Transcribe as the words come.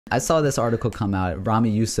I saw this article come out. Ramy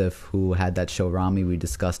Youssef, who had that show Ramy we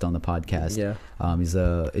discussed on the podcast. Yeah. He's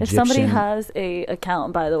a Egyptian. If somebody has a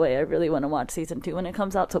account, by the way, I really want to watch season 2 when it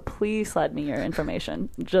comes out. So please slide me your information.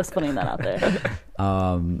 Just putting that out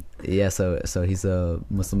there. Yeah. So he's a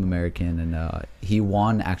Muslim American, and he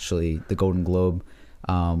won actually the Golden Globe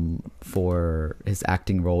for his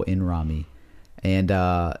acting role in Ramy. And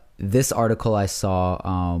this article I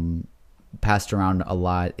saw passed around a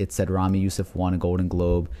lot. It said Ramy Youssef won a Golden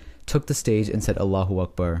Globe, took the stage and said Allahu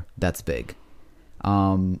Akbar. That's big.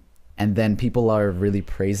 And then people are really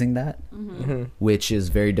praising that, which is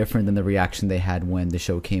very different than the reaction they had when the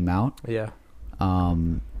show came out. Yeah.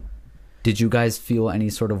 Did you guys feel any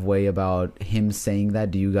sort of way about him saying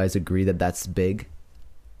that? Do you guys agree that that's big?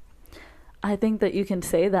 I think that you can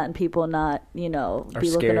say that and people not, be scared.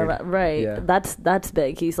 looking around. Right. Yeah. That's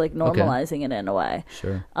big. He's like normalizing it in a way.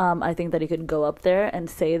 Sure. I think that he could go up there and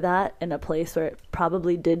say that in a place where it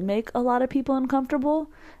probably did make a lot of people uncomfortable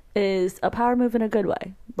is a power move in a good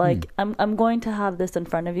way. Like, I'm going to have this in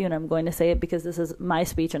front of you and I'm going to say it because this is my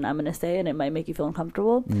speech and I'm going to say it and it might make you feel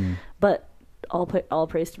uncomfortable. But all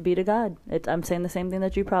praise be to God. I'm saying the same thing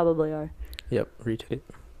that you probably are. Yep. Retweet.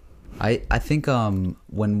 I think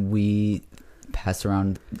when we pass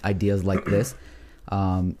around ideas like this,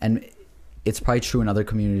 and it's probably true in other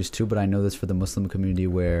communities too, but I know this for the Muslim community,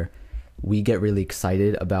 where we get really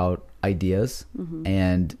excited about ideas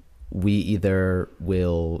and we either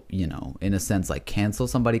will, in a sense, like cancel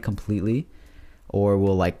somebody completely, or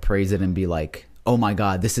we'll like praise it and be like, oh my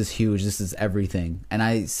God, this is huge, this is everything. And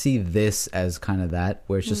I see this as kind of that,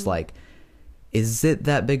 where it's just like, is it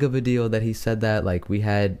that big of a deal that he said that? Like, we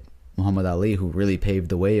had Muhammad Ali, who really paved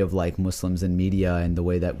the way of like Muslims in media and the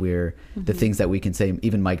way that we're the things that we can say.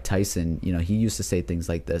 Even Mike Tyson, he used to say things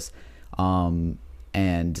like this,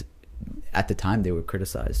 and at the time they were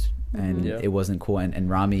criticized and it wasn't cool. And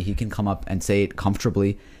Ramy, he can come up and say it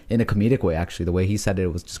comfortably in a comedic way. Actually, the way he said it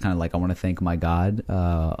was just kind of like, I want to thank my God,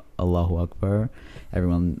 Allahu Akbar.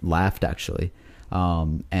 Everyone laughed actually,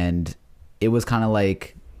 and it was kind of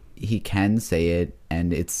like he can say it,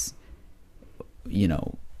 and it's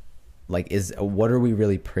like, what are we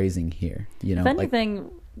really praising here? If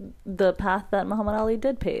anything, the path that Muhammad Ali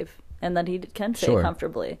did pave and that he can say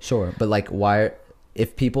comfortably. Sure. But like, why,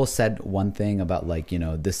 if people said one thing about like,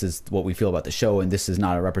 this is what we feel about the show and this is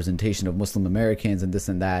not a representation of Muslim Americans and this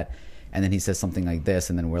and that, and then he says something like this,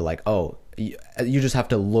 and then we're like, oh, you just have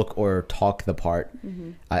to look or talk the part,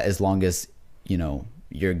 as long as,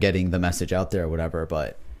 you're getting the message out there or whatever.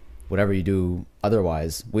 But whatever you do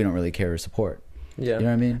otherwise, we don't really care or support. Yeah. You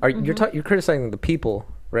know what I mean? You're criticizing the people,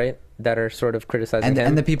 right? That are sort of criticizing him.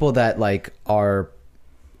 And the people that like are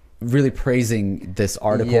really praising this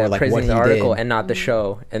article, or like praising what he the article did, and not the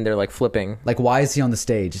show, and they're like flipping. Like, why is he on the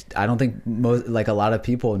stage? I don't think a lot of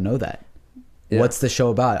people know that. Yeah. What's the show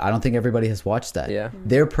about? I don't think everybody has watched that. Yeah.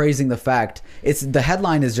 They're praising the fact. The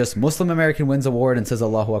headline is just Muslim American wins award and says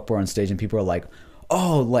Allahu Akbar on stage, and people are like,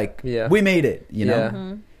 oh, like we made it,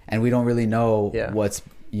 and we don't really know what's.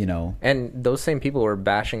 And those same people were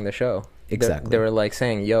bashing the show. Exactly. They were like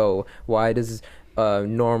saying, yo, why does a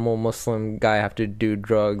normal Muslim guy have to do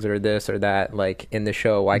drugs or this or that, like, in the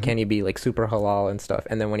show? Why can't he be like super halal and stuff?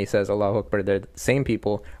 And then when he says Allahu Akbar, the same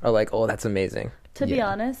people are like, oh, that's amazing. To be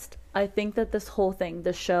honest, I think that this whole thing,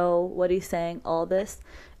 the show, what he's saying, all this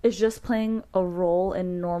is just playing a role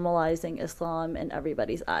in normalizing Islam in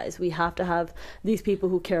everybody's eyes. We have to have these people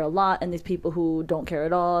who care a lot and these people who don't care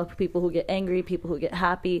at all, people who get angry, people who get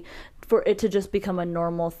happy, for it to just become a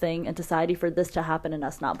normal thing in society, for this to happen and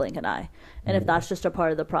us not blink an eye. And if that's just a part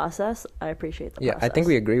of the process, I appreciate the process. I think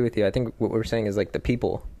we agree with you. I think what we're saying is like the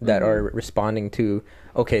people that are responding to,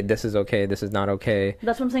 okay, this is not okay.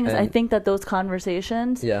 That's what I'm saying, is I think that those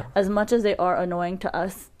conversations, as much as they are annoying to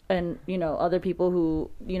us and other people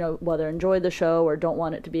who whether enjoy the show or don't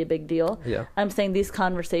want it to be a big deal, I'm saying these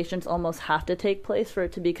conversations almost have to take place for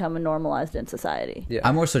it to become normalized in society.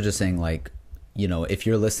 I'm also just saying, like, if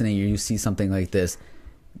you're listening, you see something like this,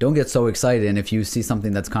 don't get so excited, and if you see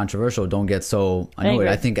something that's controversial, don't get so annoyed. Angry.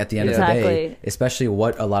 I think at the end of the day, especially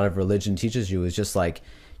what a lot of religion teaches you, is just like,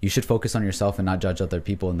 you should focus on yourself and not judge other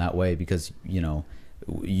people in that way, because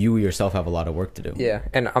you yourself have a lot of work to do. Yeah,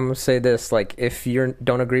 and I'm gonna say this, like, if you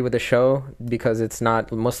don't agree with the show because it's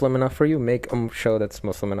not Muslim enough for you, make a show that's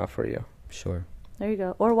Muslim enough for you. Sure. There you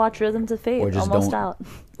go. Or watch Rhythms of Fate. Or just almost out.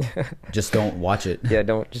 Just don't watch it. Yeah,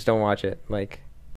 just don't watch it. Like,